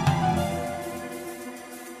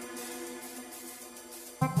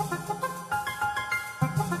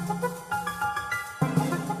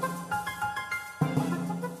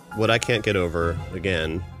 What I can't get over,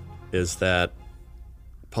 again, is that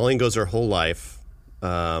Pauline goes her whole life.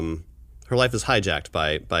 Her life is hijacked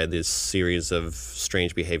by this series of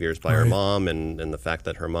strange behaviors by her mom, and the fact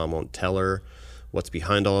that her mom won't tell her what's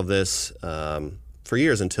behind all of this for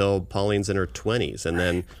years, until Pauline's in her 20s.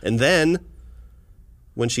 And then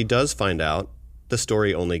when she does find out, the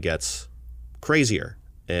story only gets crazier,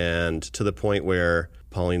 and to the point where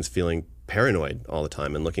Pauline's feeling paranoid all the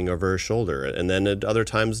time and looking over her shoulder, and then at other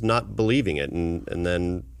times not believing it, and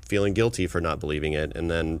then feeling guilty for not believing it, and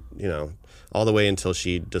then, all the way until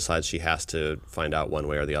she decides she has to find out one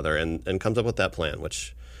way or the other, and comes up with that plan,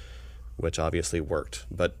 which obviously worked.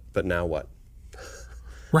 But now what?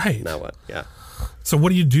 Right. Now what? Yeah. So what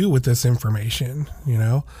do you do with this information?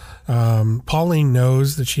 Pauline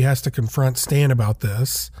knows that she has to confront Stan about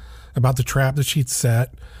this, about the trap that she'd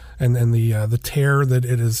set, and the tear that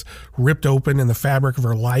it has ripped open in the fabric of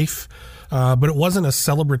her life. But it wasn't a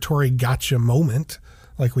celebratory gotcha moment,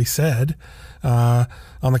 like we said.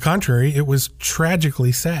 On the contrary, it was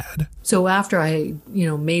tragically sad. So after I,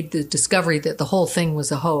 made the discovery that the whole thing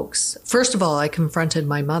was a hoax, first of all, I confronted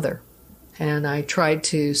my mother. And I tried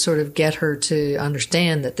to sort of get her to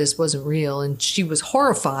understand that this wasn't real. And she was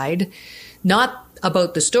horrified, not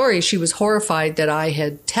about the story. She was horrified that I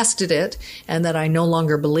had tested it and that I no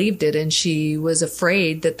longer believed it. And she was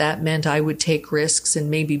afraid that that meant I would take risks and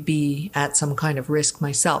maybe be at some kind of risk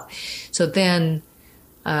myself. So then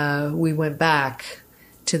we went back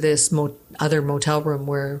to this other motel room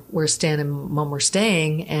where Stan and Mom were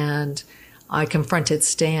staying, and I confronted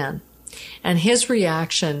Stan. And his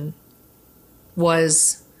reaction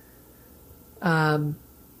was,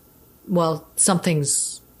 well,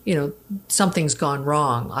 something's gone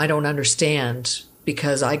wrong. I don't understand,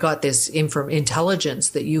 because I got this intelligence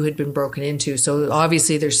that you had been broken into. So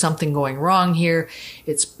obviously there's something going wrong here.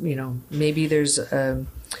 It's, maybe there's a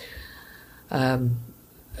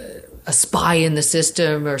spy in the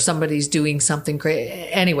system, or somebody's doing something crazy.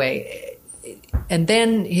 Anyway, and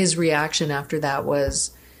then his reaction after that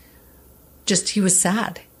was just, he was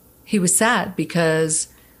sad. He was sad because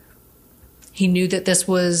he knew that this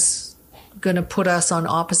was going to put us on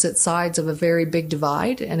opposite sides of a very big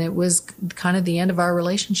divide, and it was kind of the end of our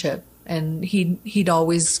relationship. And he'd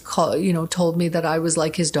always told me that I was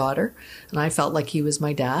like his daughter, and I felt like he was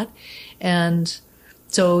my dad. And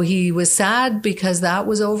so he was sad because that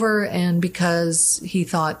was over, and because he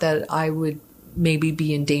thought that I would maybe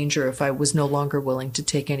be in danger if I was no longer willing to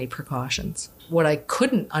take any precautions. What I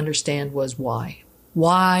couldn't understand was why.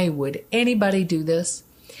 Why would anybody do this?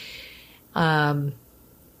 And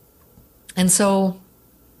so,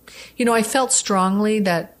 I felt strongly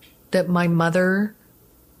that my mother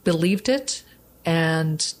believed it,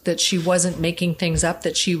 and that she wasn't making things up,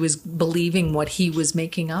 that she was believing what he was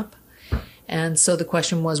making up. And so the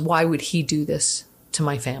question was, why would he do this to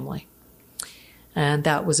my family? And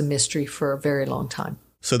that was a mystery for a very long time.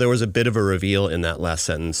 So there was a bit of a reveal in that last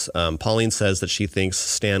sentence. Pauline says that she thinks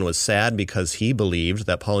Stan was sad because he believed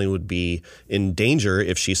that Pauline would be in danger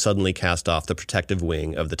if she suddenly cast off the protective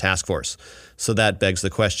wing of the task force. So that begs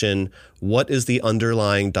the question, what is the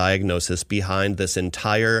underlying diagnosis behind this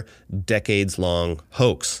entire decades-long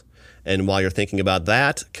hoax? And while you're thinking about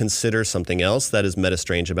that, consider something else that is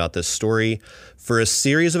meta-strange about this story. For a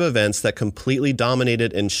series of events that completely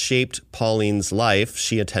dominated and shaped Pauline's life,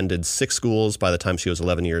 she attended 6 schools by the time she was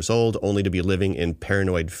 11 years old, only to be living in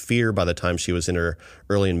paranoid fear by the time she was in her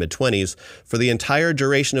early and mid-20s. For the entire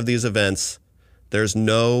duration of these events, there's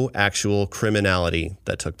no actual criminality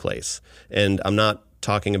that took place. And I'm not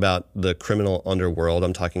talking about the criminal underworld.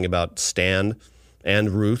 I'm talking about Stan and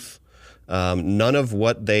Ruth. None of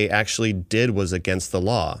what they actually did was against the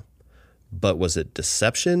law, but was it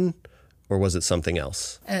deception or was it something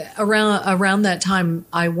else? Around that time,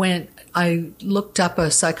 I looked up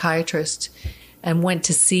a psychiatrist and went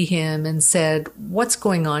to see him and said, what's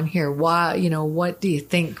going on here? Why, what do you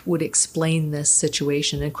think would explain this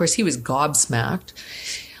situation? And of course, he was gobsmacked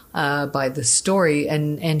by the story.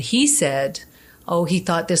 And he said, he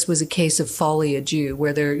thought this was a case of folie à deux,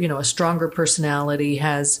 where a stronger personality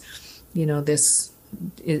has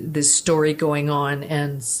this story going on,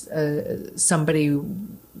 and somebody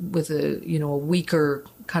with a weaker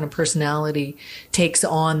kind of personality takes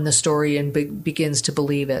on the story and begins to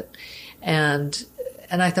believe it. And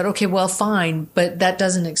I thought, okay, well, fine, but that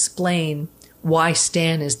doesn't explain why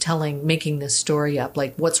Stan is making this story up.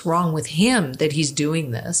 Like, what's wrong with him that he's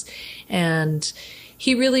doing this? And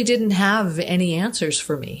he really didn't have any answers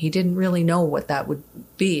for me. He didn't really know what that would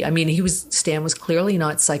be. I mean, Stan was clearly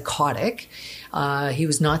not psychotic. He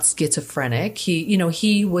was not schizophrenic.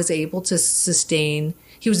 He was able to sustain.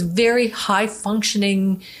 He was very high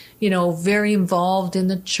functioning, very involved in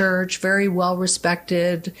the church, very well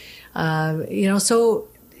respected. So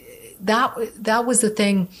that was the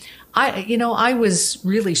thing. I was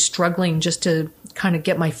really struggling just to kind of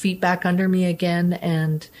get my feet back under me again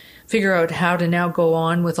and figure out how to now go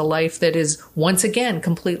on with a life that is once again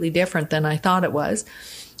completely different than I thought it was.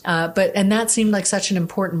 And that seemed like such an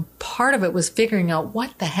important part of it, was figuring out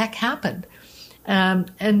what the heck happened.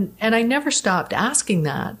 And I never stopped asking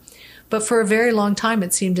that. But for a very long time,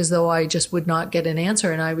 it seemed as though I just would not get an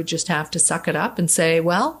answer, and I would just have to suck it up and say,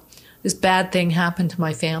 well, this bad thing happened to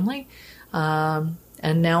my family. And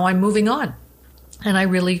now I'm moving on. And I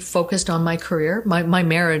really focused on my career. My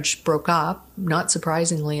marriage broke up, not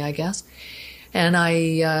surprisingly, I guess. And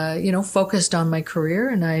I, focused on my career,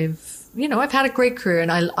 and I've had a great career,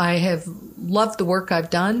 and I have loved the work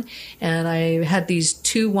I've done. And I had these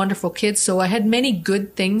 2 wonderful kids. So I had many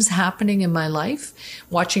good things happening in my life,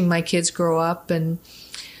 watching my kids grow up. And,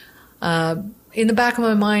 in the back of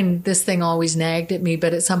my mind, this thing always nagged at me.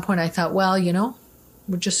 But at some point I thought, well,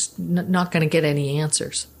 we're just not going to get any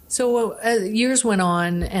answers. So years went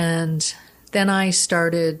on, and then I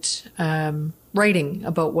started writing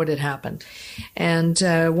about what had happened. And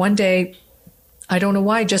one day, I don't know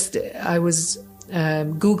why, I was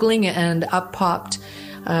Googling and up popped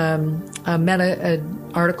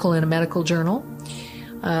an article in a medical journal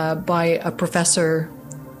by a professor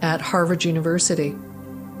at Harvard University.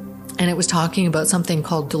 And it was talking about something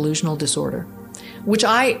called delusional disorder, which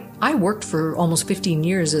I worked for almost 15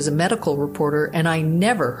 years as a medical reporter, and I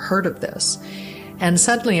never heard of this. And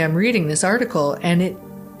suddenly I'm reading this article, and it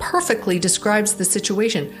perfectly describes the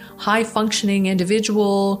situation. High-functioning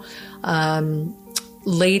individual,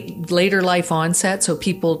 later life onset, so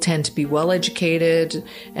people tend to be well-educated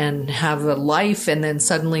and have a life, and then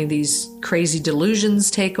suddenly these crazy delusions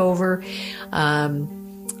take over.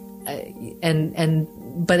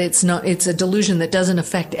 But it's a delusion that doesn't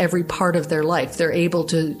affect every part of their life. They're able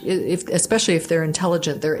to, especially if they're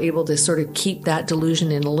intelligent, they're able to sort of keep that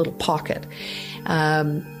delusion in a little pocket.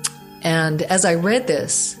 And as I read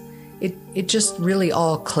this, it just really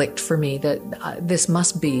all clicked for me that this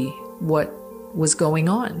must be what was going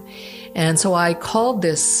on. And so I called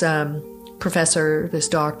this professor, this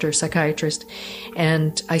doctor, psychiatrist,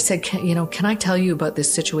 and I said, can I tell you about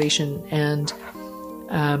this situation? And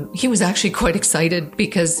he was actually quite excited,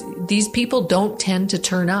 because these people don't tend to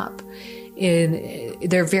turn up.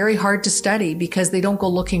 They're very hard to study because they don't go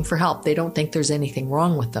looking for help. They don't think there's anything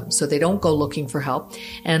wrong with them, so they don't go looking for help.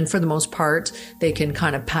 And for the most part, they can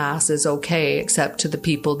kind of pass as okay, except to the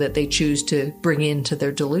people that they choose to bring into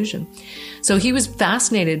their delusion. So he was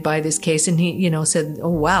fascinated by this case, and he, said, "Oh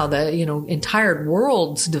wow, the entire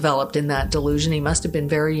world's developed in that delusion. He must have been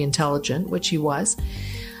very intelligent," which he was.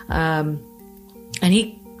 And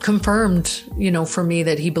he confirmed, for me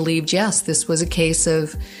that he believed, yes, this was a case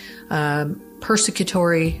of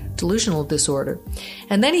persecutory delusional disorder.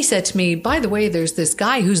 And then he said to me, "By the way, there's this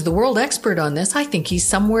guy who's the world expert on this. I think he's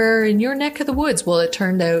somewhere in your neck of the woods." Well, it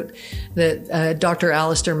turned out that Dr.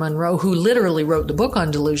 Alistair Munro, who literally wrote the book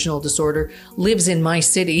on delusional disorder, lives in my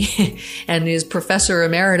city and is professor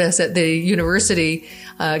emeritus at the university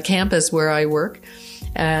campus where I work.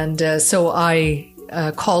 And so I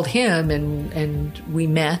called him, and we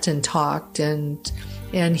met and talked, and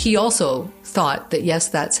he also thought that, yes,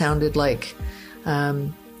 that sounded like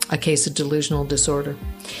a case of delusional disorder.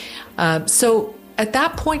 So at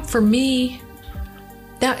that point, for me,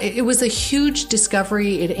 that it was a huge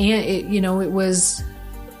discovery. It was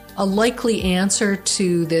a likely answer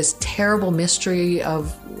to this terrible mystery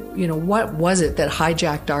of, what was it that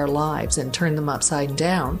hijacked our lives and turned them upside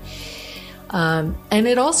down. And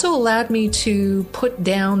it also allowed me to put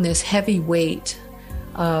down this heavy weight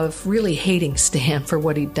of really hating Stan for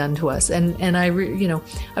what he'd done to us. And I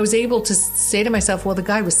was able to say to myself, well, the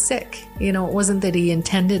guy was sick. It wasn't that he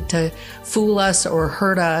intended to fool us or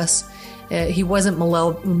hurt us. He wasn't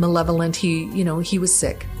malevolent. He was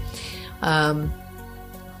sick. And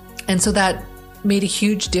so that made a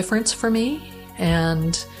huge difference for me,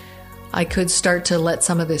 and I could start to let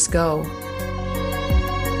some of this go.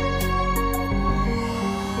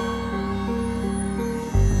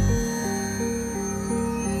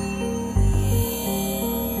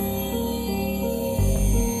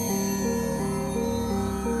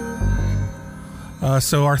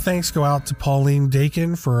 So our thanks go out to Pauline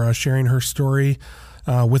Dakin for sharing her story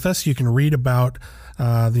with us. You can read about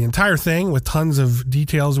the entire thing with tons of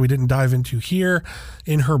details we didn't dive into here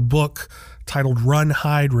in her book titled Run,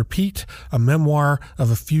 Hide, Repeat, a memoir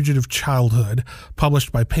of a fugitive childhood,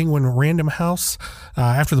 published by Penguin Random House.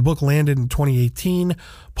 After the book landed in 2018,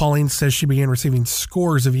 Pauline says she began receiving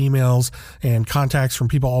scores of emails and contacts from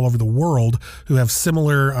people all over the world who have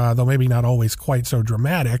similar, though maybe not always quite so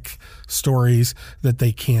dramatic, stories that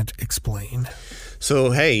they can't explain.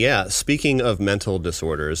 So, hey, yeah, speaking of mental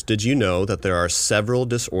disorders, did you know that there are several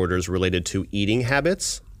disorders related to eating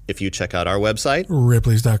habits? If you check out our website,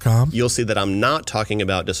 Ripley's.com, you'll see that I'm not talking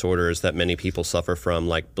about disorders that many people suffer from,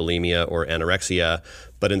 like bulimia or anorexia,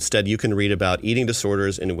 but instead you can read about eating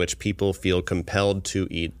disorders in which people feel compelled to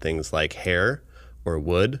eat things like hair or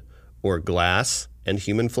wood or glass and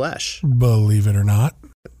human flesh. Believe it or not.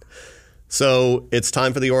 So it's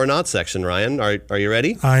time for the or not section, Ryan. Are you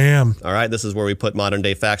ready? I am. All right, this is where we put modern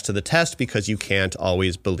day facts to the test because you can't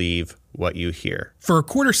always believe what you hear. For a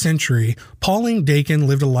quarter century, Pauline Dakin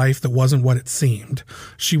lived a life that wasn't what it seemed.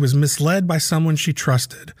 She was misled by someone she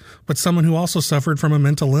trusted, but someone who also suffered from a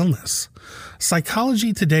mental illness.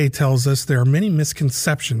 Psychology Today tells us there are many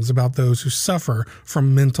misconceptions about those who suffer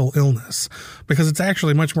from mental illness, because it's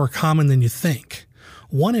actually much more common than you think.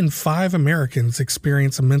 1 in 5 Americans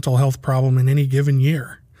experience a mental health problem in any given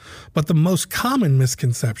year. But the most common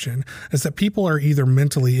misconception is that people are either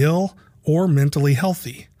mentally ill or mentally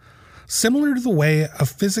healthy. Similar to the way a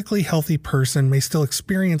physically healthy person may still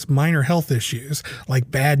experience minor health issues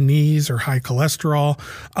like bad knees or high cholesterol,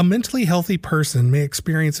 a mentally healthy person may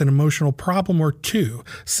experience an emotional problem or two,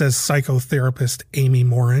 says psychotherapist Amy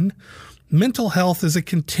Morin. Mental health is a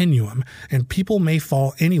continuum, and people may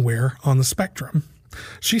fall anywhere on the spectrum.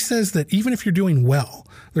 She says that even if you're doing well,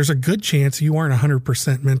 there's a good chance you aren't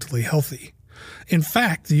 100% mentally healthy. In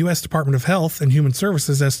fact, the U.S. Department of Health and Human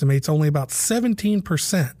Services estimates only about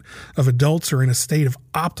 17% of adults are in a state of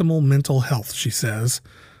optimal mental health, she says.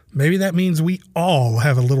 Maybe that means we all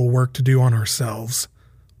have a little work to do on ourselves.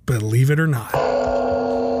 Believe it or not.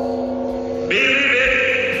 Believe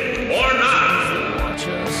it or not. Watch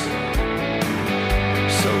us.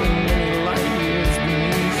 So many light years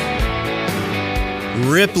beneath.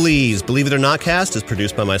 Ripley's Believe It or Not cast is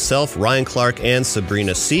produced by myself, Ryan Clark, and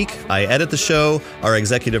Sabrina Seek. I edit the show. Our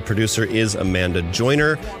executive producer is Amanda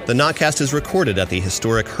Joyner. The Notcast is recorded at the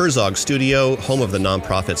historic Herzog Studio, home of the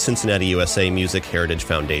nonprofit Cincinnati USA Music Heritage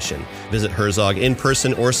Foundation. Visit Herzog in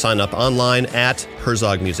person or sign up online at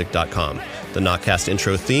herzogmusic.com. The Notcast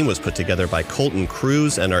intro theme was put together by Colton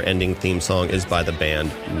Cruz, and our ending theme song is by the band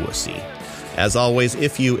Wussy. As always,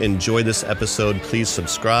 if you enjoyed this episode, please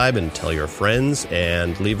subscribe and tell your friends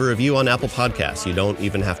and leave a review on Apple Podcasts. You don't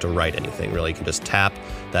even have to write anything, really. You can just tap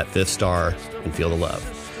that 5th star and feel the love.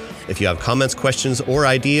 If you have comments, questions, or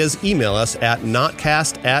ideas, email us at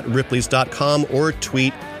notcast@ripleys.com or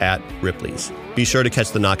tweet @Ripleys. Be sure to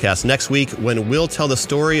catch the Notcast next week when we'll tell the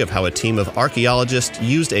story of how a team of archaeologists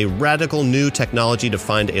used a radical new technology to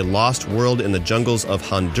find a lost world in the jungles of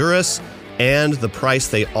Honduras and the price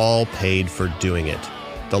they all paid for doing it.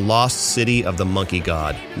 The Lost City of the Monkey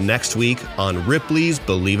God. Next week on Ripley's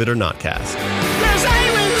Believe It or Not cast.